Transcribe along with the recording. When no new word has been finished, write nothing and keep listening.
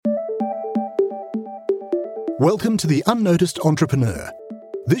Welcome to The Unnoticed Entrepreneur.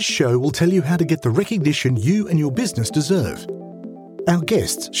 This show will tell you how to get the recognition you and your business deserve. Our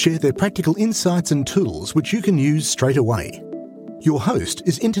guests share their practical insights and tools which you can use straight away. Your host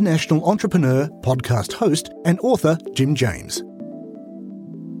is international entrepreneur, podcast host, and author Jim James.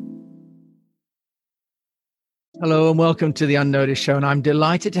 Hello and welcome to The Unnoticed Show, and I'm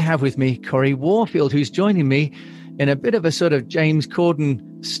delighted to have with me Corey Warfield, who's joining me in a bit of a sort of James Corden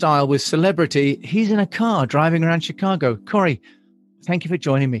style with celebrity. He's in a car driving around Chicago. Corey, thank you for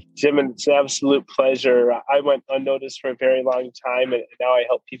joining me. Jim, it's an absolute pleasure. I went unnoticed for a very long time, and now I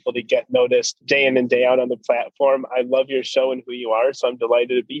help people to get noticed day in and day out on the platform. I love your show and who you are, so I'm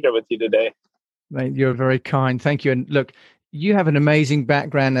delighted to be here with you today. Mate, you're very kind. Thank you. And look, you have an amazing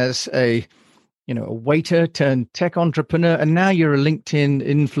background as a waiter turned tech entrepreneur, and now you're a LinkedIn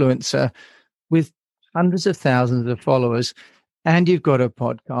influencer with hundreds of thousands of followers, and you've got a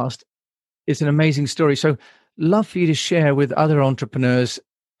podcast. It's an amazing story. So love for you to share with other entrepreneurs.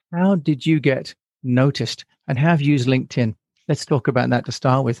 How did you get noticed and how have you used LinkedIn? Let's talk about that to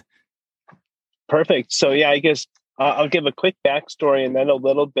start with. Perfect. So I guess I'll give a quick backstory and then a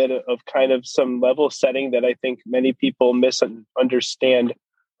little bit of kind of some level setting that I think many people misunderstand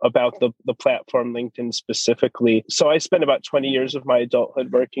about the platform LinkedIn specifically. So I spent about 20 years of my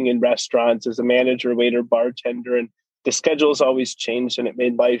adulthood working in restaurants as a manager, waiter, bartender, and the schedules always changed and it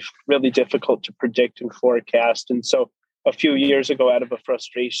made life really difficult to predict and forecast. And so a few years ago, out of a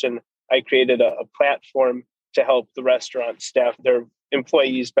frustration, I created a platform to help the restaurant staff, their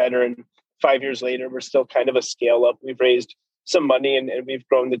employees better. And 5 years later, we're still kind of a scale up. We've raised some money and we've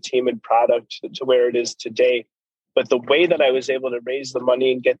grown the team and product to where it is today. But the way that I was able to raise the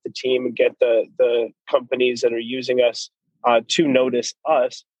money and get the team and get the companies that are using us to notice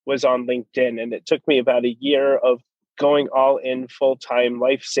us was on LinkedIn. And it took me about a year of going all in full-time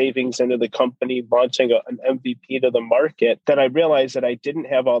life savings into the company, launching an MVP to the market, that I realized that I didn't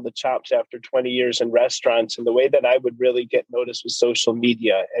have all the chops after 20 years in restaurants. And the way that I would really get noticed was social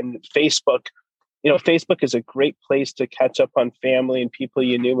media and Facebook. Facebook is a great place to catch up on family and people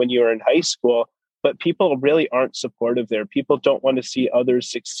you knew when you were in high school. But people really aren't supportive there. People don't want to see others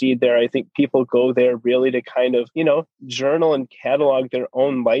succeed there. I think people go there really to kind of, journal and catalog their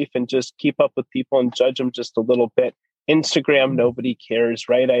own life and just keep up with people and judge them just a little bit. Instagram, nobody cares,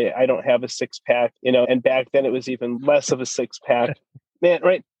 right? I don't have a six-pack, and back then it was even less of a six-pack. Man,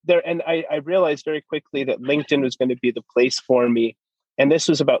 right there. And I realized very quickly that LinkedIn was going to be the place for me. And this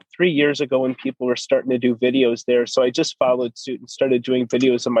was about 3 years ago when people were starting to do videos there. So I just followed suit and started doing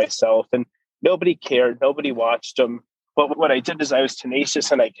videos of myself. And nobody cared. Nobody watched them. But what I did is I was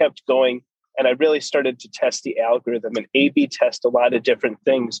tenacious and I kept going. And I really started to test the algorithm and A/B test a lot of different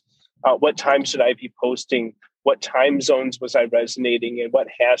things. What time should I be posting? What time zones was I resonating in? What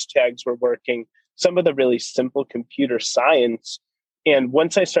hashtags were working? Some of the really simple computer science. And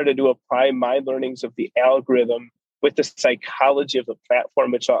once I started to apply my learnings of the algorithm with the psychology of the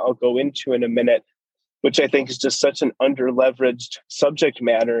platform, which I'll go into in a minute, which I think is just such an under-leveraged subject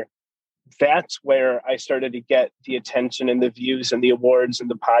matter, that's where I started to get the attention and the views and the awards and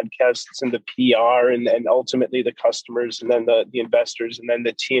the podcasts and the PR and ultimately the customers and then the investors and then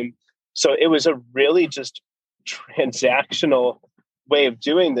the team. So it was a really just transactional way of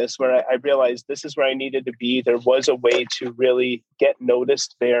doing this where I realized this is where I needed to be. There was a way to really get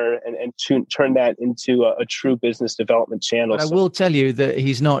noticed there and to turn that into a true business development channel. I will tell you that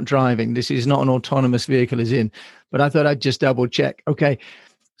he's not driving. This is not an autonomous vehicle he's in, but I thought I'd just double check. Okay.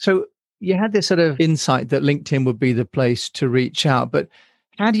 So you had this sort of insight that LinkedIn would be the place to reach out, but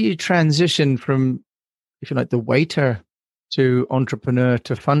how do you transition from, if you like, the waiter to entrepreneur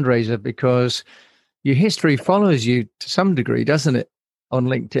to fundraiser? Because your history follows you to some degree, doesn't it, on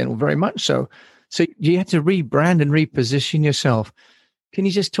LinkedIn, or very much so. So you had to rebrand and reposition yourself. Can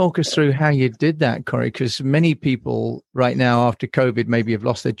you just talk us through how you did that, Corey? Because many people right now after COVID maybe have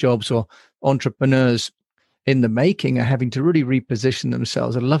lost their jobs, or entrepreneurs in the making are having to really reposition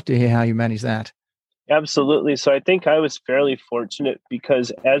themselves. I'd love to hear how you manage that. Absolutely. So I think I was fairly fortunate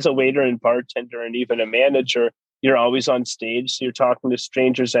because as a waiter and bartender and even a manager, you're always on stage. So you're talking to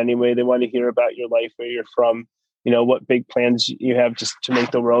strangers anyway. They want to hear about your life, where you're from, what big plans you have just to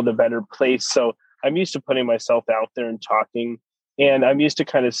make the world a better place. So I'm used to putting myself out there and talking. And I'm used to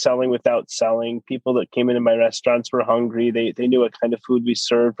kind of selling without selling. People that came into my restaurants were hungry. They knew what kind of food we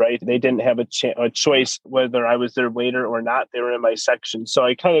served, right? They didn't have a choice whether I was their waiter or not. They were in my section. So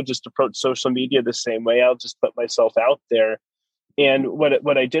I kind of just approached social media the same way. I'll just put myself out there. And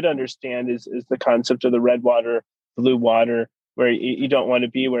what I did understand is the concept of the red water, blue water, where you don't want to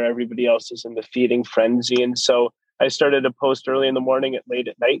be where everybody else is in the feeding frenzy. And so I started to post early in the morning and late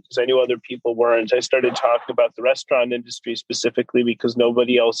at night because I knew other people weren't. I started talking about the restaurant industry specifically because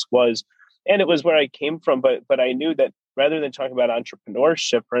nobody else was. And it was where I came from. But I knew that rather than talking about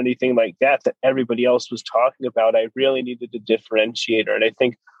entrepreneurship or anything like that, that everybody else was talking about, I really needed a differentiator. And I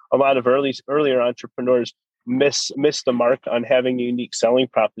think a lot of earlier entrepreneurs miss the mark on having a unique selling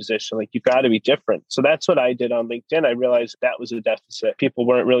proposition. Like, you got to be different. So that's what I did on LinkedIn. I realized that was a deficit. People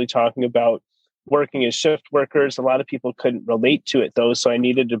weren't really talking about working as shift workers. A lot of people couldn't relate to it though. So I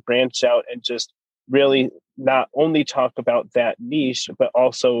needed to branch out and just really not only talk about that niche, but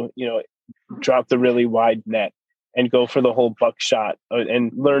also, drop the really wide net and go for the whole buckshot,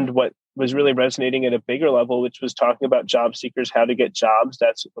 and learned what was really resonating at a bigger level, which was talking about job seekers, how to get jobs.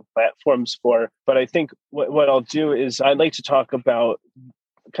 That's what the platform's for. But I think what I'll do is I'd like to talk about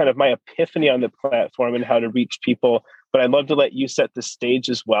kind of my epiphany on the platform and how to reach people. But I'd love to let you set the stage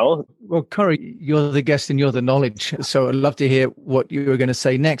as well. Well, Corey, you're the guest and you're the knowledge. So I'd love to hear what you were going to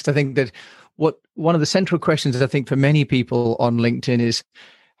say next. I think that one of the central questions, I think, for many people on LinkedIn is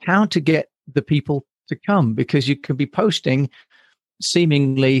how to get the people to come, because you can be posting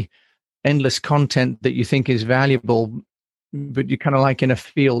seemingly endless content that you think is valuable, but you're kind of like in a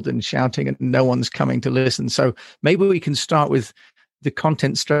field and shouting and no one's coming to listen. So maybe we can start with the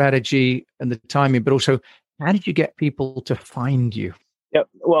content strategy and the timing, but also how did you get people to find you? Yep.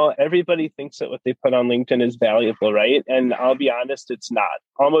 Well, everybody thinks that what they put on LinkedIn is valuable, right? And I'll be honest, it's not.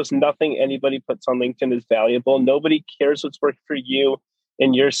 Almost nothing anybody puts on LinkedIn is valuable. Nobody cares what's worked for you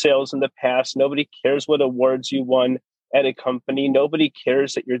in your sales in the past. Nobody cares what awards you won at a company. Nobody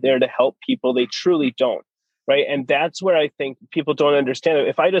cares that you're there to help people. They truly don't, right? And that's where I think people don't understand it.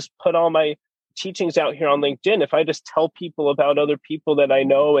 If I just put all my teachings out here on LinkedIn, if I just tell people about other people that I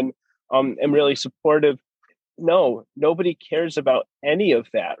know and am really supportive, no, nobody cares about any of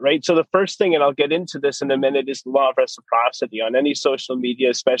that, right? So the first thing, and I'll get into this in a minute, is the law of reciprocity. On any social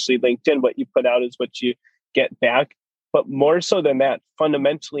media, especially LinkedIn, what you put out is what you get back. But more so than that,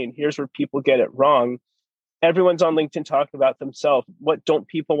 fundamentally, and here's where people get it wrong, everyone's on LinkedIn talking about themselves. What don't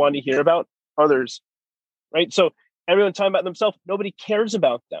people want to hear about? Others, right? So everyone's talking about themselves. Nobody cares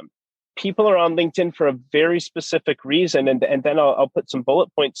about them. People are on LinkedIn for a very specific reason. And then I'll put some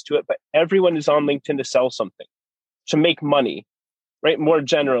bullet points to it, but everyone is on LinkedIn to sell something, to make money, right? More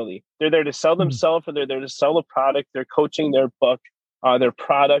generally, they're there to sell themselves, or they're there to sell a product, their coaching, their book, their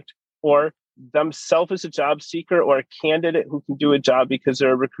product, or themselves as a job seeker or a candidate who can do a job because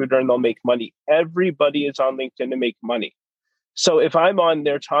they're a recruiter and they'll make money. Everybody is on LinkedIn to make money. So if I'm on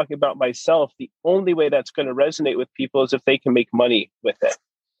there talking about myself, the only way that's going to resonate with people is if they can make money with it.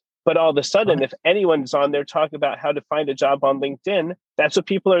 But all of a sudden, if anyone's on there talking about how to find a job on LinkedIn, that's what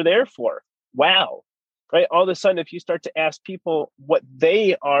people are there for. Wow. Right? All of a sudden, if you start to ask people what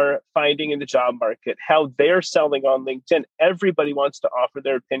they are finding in the job market, how they're selling on LinkedIn, everybody wants to offer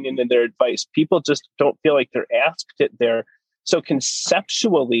their opinion and their advice. People just don't feel like they're asked it there. So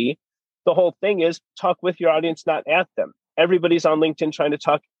conceptually, the whole thing is talk with your audience, not at them. Everybody's on LinkedIn trying to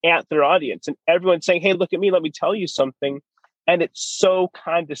talk at their audience, and everyone's saying, hey, look at me, let me tell you something. And it's so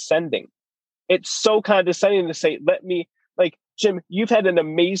condescending. It's so condescending to say, like, Jim, you've had an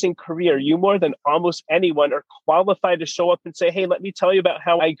amazing career. You more than almost anyone are qualified to show up and say, hey, let me tell you about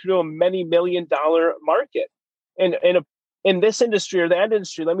how I grew a many $million-dollar market in this industry or that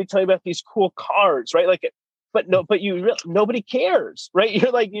industry. Let me tell you about these cool cars, right? Nobody cares, right?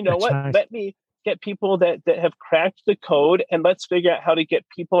 You're like, you know That's what? right. Let me get people that have cracked the code, and let's figure out how to get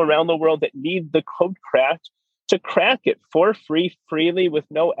people around the world that need the code cracked to crack it for free, freely, with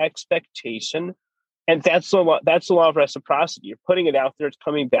no expectation. And that's the law of reciprocity. You're putting it out there, it's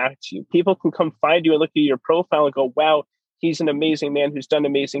coming back to you. People can come find you and look at your profile and go, wow, he's an amazing man who's done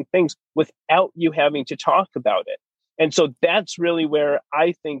amazing things, without you having to talk about it. And so that's really where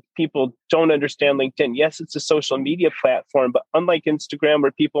I think people don't understand LinkedIn. Yes, it's a social media platform, but unlike Instagram,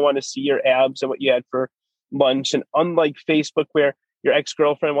 where people want to see your abs and what you had for lunch, and unlike Facebook, where your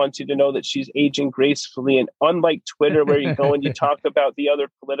ex-girlfriend wants you to know that she's aging gracefully, and unlike Twitter, where you go and you talk about the other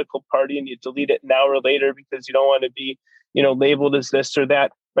political party and you delete it an hour later because you don't want to be, labeled as this or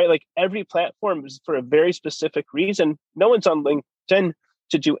that, right? Like, every platform is for a very specific reason. No one's on LinkedIn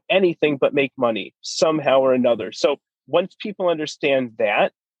to do anything but make money somehow or another. So once people understand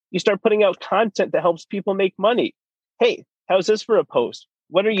that, you start putting out content that helps people make money. Hey, how's this for a post?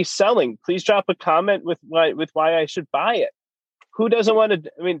 What are you selling? Please drop a comment with why I should buy it. Who doesn't want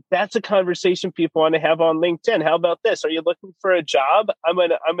to? I mean, that's a conversation people want to have on LinkedIn. How about this? Are you looking for a job? I'm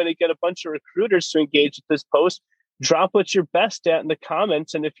gonna get a bunch of recruiters to engage with this post. Drop what you're best at in the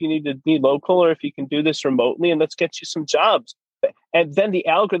comments, and if you need to be local or if you can do this remotely, and let's get you some jobs. And then the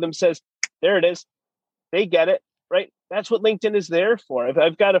algorithm says, there it is. They get it. right? That's what LinkedIn is there for.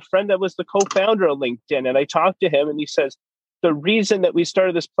 I've got a friend that was the co-founder of LinkedIn, and I talked to him, and he says, the reason that we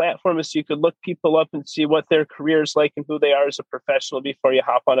started this platform is so you could look people up and see what their career is like and who they are as a professional before you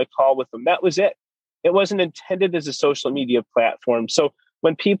hop on a call with them. That was it. It wasn't intended as a social media platform. So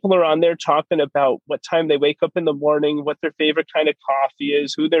when people are on there talking about what time they wake up in the morning, what their favorite kind of coffee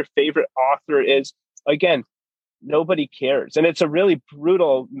is, who their favorite author is, again, nobody cares. And it's a really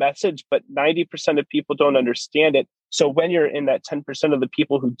brutal message, but 90% of people don't understand it. So when you're in that 10% of the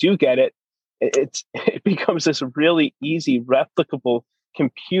people who do get it, it becomes this really easy, replicable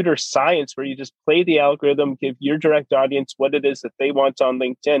computer science where you just play the algorithm, give your direct audience what it is that they want on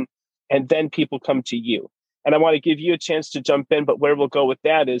LinkedIn, and then people come to you. And I want to give you a chance to jump in, but where we'll go with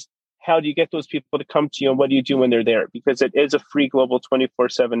that is, how do you get those people to come to you, and what do you do when they're there? Because it is a free global 24/7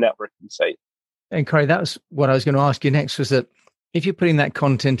 networking site. And Corey, that was what I was going to ask you next, was that if you're putting that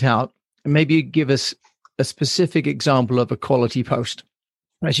content out, maybe you give us a specific example of a quality post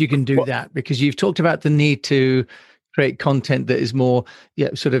as you can do that, because you've talked about the need to create content that is more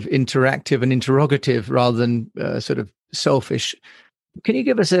sort of interactive and interrogative rather than sort of selfish. Can you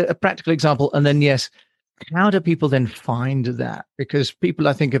give us a practical example? And then, yes, how do people then find that? Because people,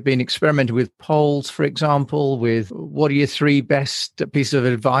 I think, have been experimenting with polls, for example, with what are your 3 best pieces of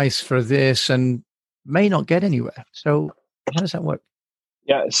advice for this, and may not get anywhere. So how does that work?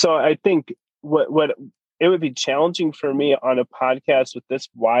 Yeah. So I think what it would be challenging for me on a podcast with this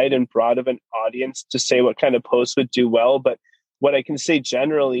wide and broad of an audience to say what kind of posts would do well. But what I can say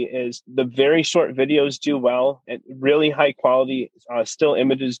generally is the very short videos do well, and really high quality still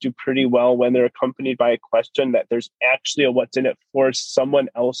images do pretty well when they're accompanied by a question that there's actually a what's in it for someone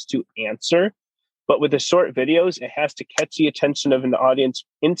else to answer. But with the short videos, it has to catch the attention of an audience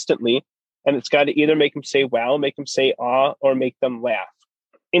instantly. And it's got to either make them say wow, make them say awe, or make them laugh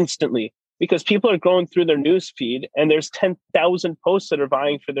instantly. Because people are going through their news feed and there's 10,000 posts that are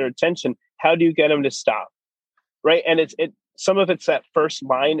vying for their attention. How do you get them to stop? Right. And some of it's that first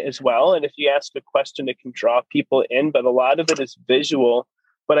line as well. And if you ask a question, it can draw people in, but a lot of it is visual.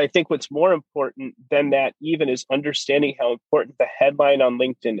 But I think what's more important than that even is understanding how important the headline on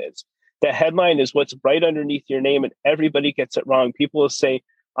LinkedIn is. The headline is what's right underneath your name, and everybody gets it wrong. People will say,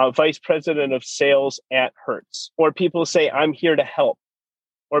 Vice President of Sales at Hertz, or people will say, I'm here to help.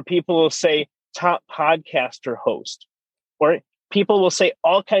 Or people will say top podcaster host, or people will say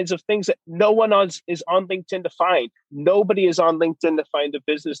all kinds of things that no one is on LinkedIn to find. Nobody is on LinkedIn to find a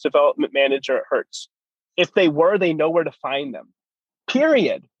business development manager at Hertz. If they were, they know where to find them.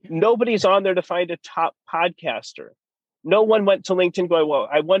 Period. Nobody's on there to find a top podcaster. No one went to LinkedIn going, well,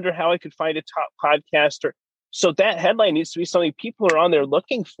 I wonder how I could find a top podcaster. So that headline needs to be something people are on there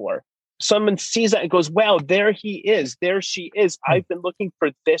looking for. Someone sees that and goes, wow, there he is. There she is. I've been looking for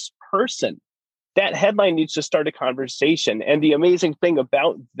this person. That headline needs to start a conversation. And the amazing thing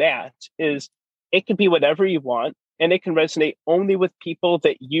about that is it can be whatever you want, and it can resonate only with people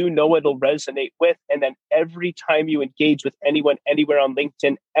that you know it'll resonate with. And then every time you engage with anyone, anywhere on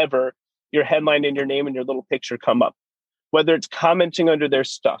LinkedIn ever, your headline and your name and your little picture come up, whether it's commenting under their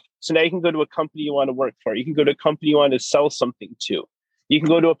stuff. So now you can go to a company you want to work for. You can go to a company you want to sell something to. You can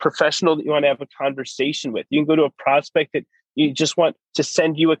go to a professional that you want to have a conversation with. You can go to a prospect that you just want to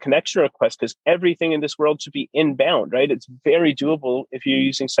send you a connection request, because everything in this world should be inbound, right? It's very doable if you're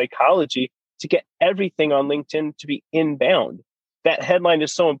using psychology to get everything on LinkedIn to be inbound. That headline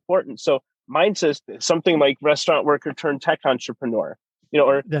is so important. So mine says something like restaurant worker turned tech entrepreneur,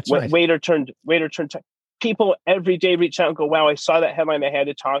 or waiter turned tech. People every day reach out and go, wow, I saw that headline. I had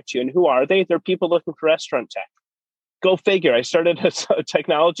to talk to you. And who are they? They're people looking for restaurant tech. Go figure. I started a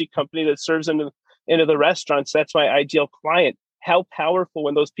technology company that serves into the restaurants. That's my ideal client. How powerful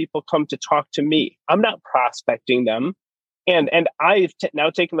when those people come to talk to me. I'm not prospecting them. And I've now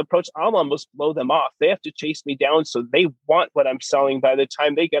taken the approach, I'll almost blow them off. They have to chase me down. So they want what I'm selling. By the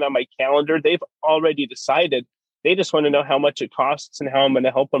time they get on my calendar, they've already decided. They just want to know how much it costs and how I'm going to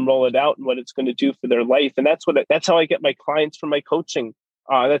help them roll it out and what it's going to do for their life. And that's how I get my clients for my coaching.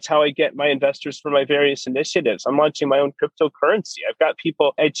 That's how I get my investors for my various initiatives. I'm launching my own cryptocurrency. I've got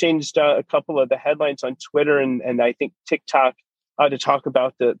people, I changed a couple of the headlines on Twitter and I think TikTok to talk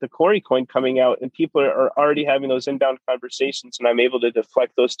about the Corey coin coming out. And people are already having those inbound conversations, and I'm able to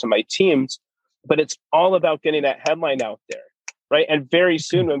deflect those to my teams. But it's all about getting that headline out there, right? And very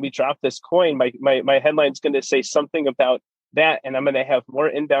soon when we drop this coin, my headline's going to say something about that. And I'm going to have more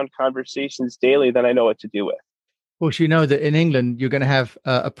inbound conversations daily than I know what to do with. Of course, you know that in England, you're going to have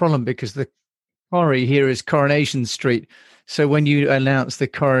a problem because the Corey here is Coronation Street. So when you announce the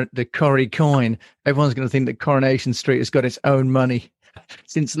Corey coin, everyone's going to think that Coronation Street has got its own money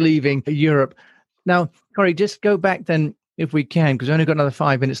since leaving Europe. Now, Corey, just go back then, if we can, because we've only got another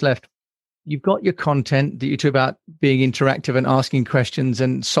 5 minutes left. You've got your content that you talk about being interactive and asking questions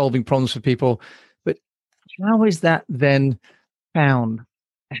and solving problems for people. But how is that then found?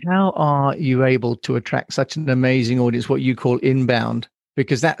 How are you able to attract such an amazing audience, what you call inbound?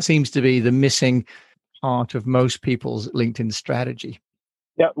 Because that seems to be the missing part of most people's LinkedIn strategy.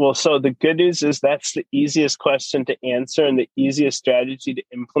 Yeah, well, so the good news is that's the easiest question to answer and the easiest strategy to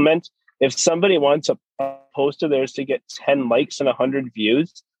implement. If somebody wants a post of theirs to get 10 likes and 100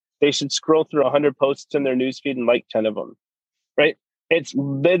 views, they should scroll through 100 posts in their newsfeed and like 10 of them, right? It's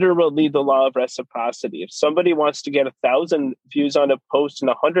literally the law of reciprocity. If somebody wants to get 1,000 views on a post and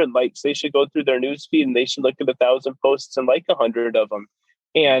 100 likes, they should go through their newsfeed and they should look at 1,000 posts and like 100 of them.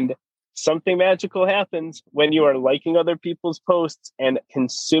 And something magical happens when you are liking other people's posts and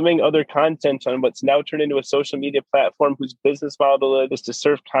consuming other content on what's now turned into a social media platform whose business model is to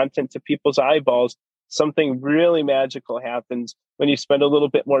serve content to people's eyeballs. Something really magical happens when you spend a little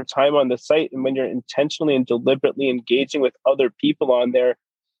bit more time on the site and when you're intentionally and deliberately engaging with other people on there.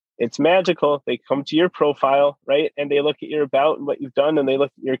 It's magical. They come to your profile, right? And they look at your about and what you've done, and they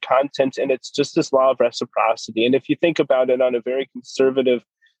look at your content, and it's just this law of reciprocity. And if you think about it on a very conservative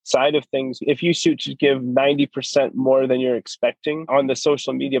side of things, if you shoot to give 90% more than you're expecting on the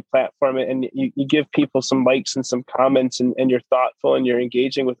social media platform, and you give people some likes and some comments, and you're thoughtful and you're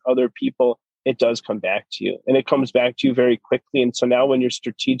engaging with other people, it does come back to you, and it comes back to you very quickly. And so now when you're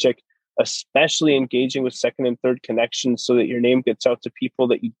strategic, especially engaging with second and third connections so that your name gets out to people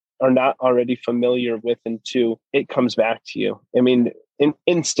that you are not already familiar with, and two, it comes back to you. I mean,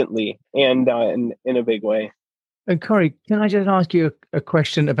 instantly and in a big way. And Corey, can I just ask you a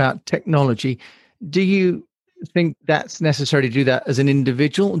question about technology? Do you think that's necessary to do that as an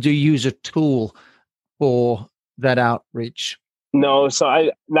individual? Do you use a tool for that outreach? No, so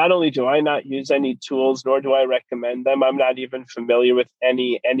I not only do I not use any tools, nor do I recommend them. I'm not even familiar with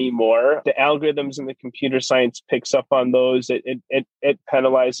any anymore. The algorithms and the computer science picks up on those. It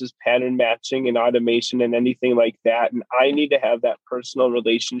penalizes pattern matching and automation and anything like that. And I need to have that personal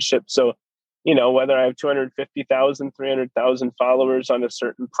relationship. So, whether I have 250,000, 300,000 followers on a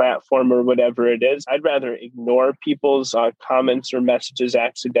certain platform or whatever it is, I'd rather ignore people's comments or messages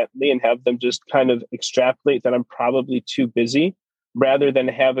accidentally and have them just kind of extrapolate that I'm probably too busy, rather than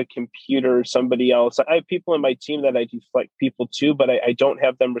have a computer or somebody else. I have people in my team that I deflect people to, but I don't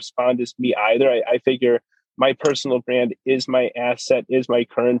have them respond as me either. I figure my personal brand is my asset, is my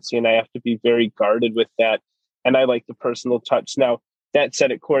currency, and I have to be very guarded with that. And I like the personal touch. Now, that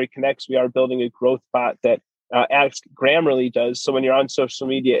said, at Corey Connects, we are building a growth bot that Ask Grammarly does. So when you're on social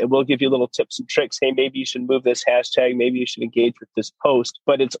media, it will give you little tips and tricks. Hey, maybe you should move this hashtag. Maybe you should engage with this post.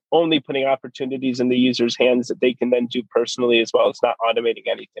 But it's only putting opportunities in the user's hands that they can then do personally as well. It's not automating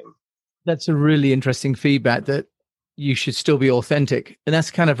anything. That's a really interesting feedback, that you should still be authentic. And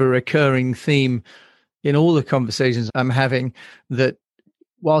that's kind of a recurring theme in all the conversations I'm having, that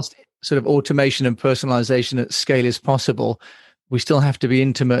whilst sort of automation and personalization at scale is possible, we still have to be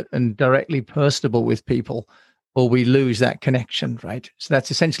intimate and directly personable with people, or we lose that connection, right? So that's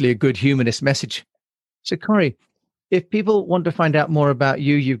essentially a good humanist message. So Corey, if people want to find out more about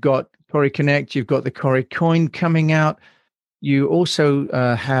you, you've got Corey Connect, you've got the Corey Coin coming out. You also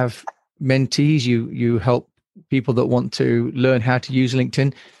have mentees. You help people that want to learn how to use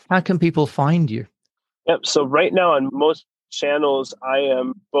LinkedIn. How can people find you? Yep. So right now on most channels, I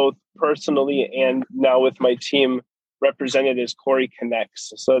am both personally and now with my team represented as Corey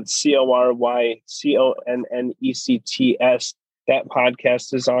Connects. So it's CoryConnects. That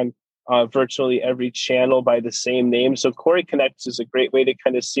podcast is on virtually every channel by the same name. So Corey Connects is a great way to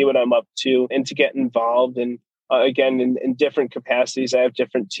kind of see what I'm up to and to get involved. And again, in different capacities, I have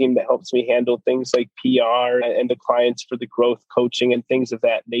different team that helps me handle things like PR and the clients for the growth coaching and things of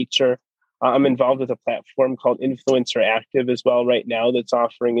that nature. I'm involved with a platform called Influencer Active as well right now, that's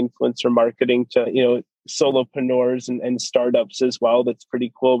offering influencer marketing to, solopreneurs and startups as well. That's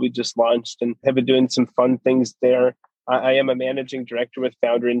pretty cool. We just launched and have been doing some fun things there. I am a managing director with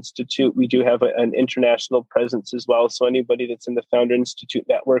Founder Institute. We do have an international presence as well. So anybody that's in the Founder Institute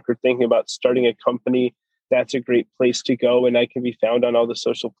network or thinking about starting a company, that's a great place to go. And I can be found on all the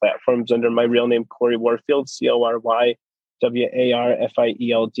social platforms under my real name, Corey Warfield, CoryWarfield.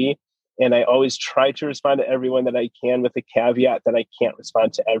 And I always try to respond to everyone that I can, with a caveat that I can't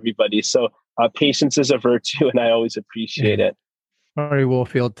respond to everybody. So patience is a virtue, and I always appreciate it. Corey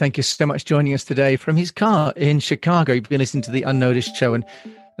Warfield, thank you so much for joining us today from his car in Chicago. You've been listening to the Unnoticed Show. And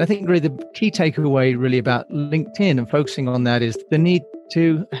I think really the key takeaway really about LinkedIn and focusing on that is the need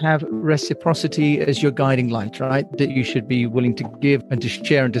to have reciprocity as your guiding light, right? That you should be willing to give and to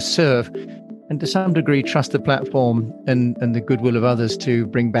share and to serve. and to some degree trust the platform and the goodwill of others to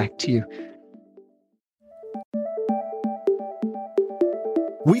bring back to you.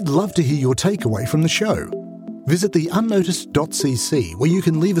 We'd love to hear your takeaway from the show. Visit the unnoticed.cc where you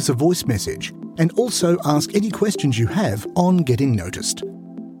can leave us a voice message and also ask any questions you have on getting noticed.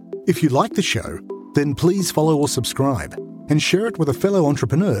 If you like the show, then please follow or subscribe and share it with a fellow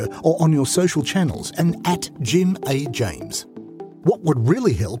entrepreneur or on your social channels and at Jim A. James. What would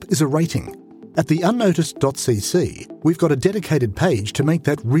really help is a rating. At the unnoticed.cc, we've got a dedicated page to make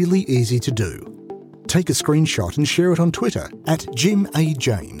that really easy to do. Take a screenshot and share it on Twitter at Jim A.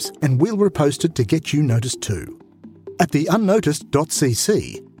 James, and we'll repost it to get you noticed too. At the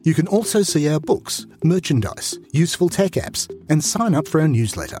unnoticed.cc, you can also see our books, merchandise, useful tech apps, and sign up for our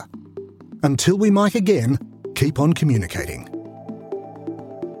newsletter. Until we mic again, keep on communicating.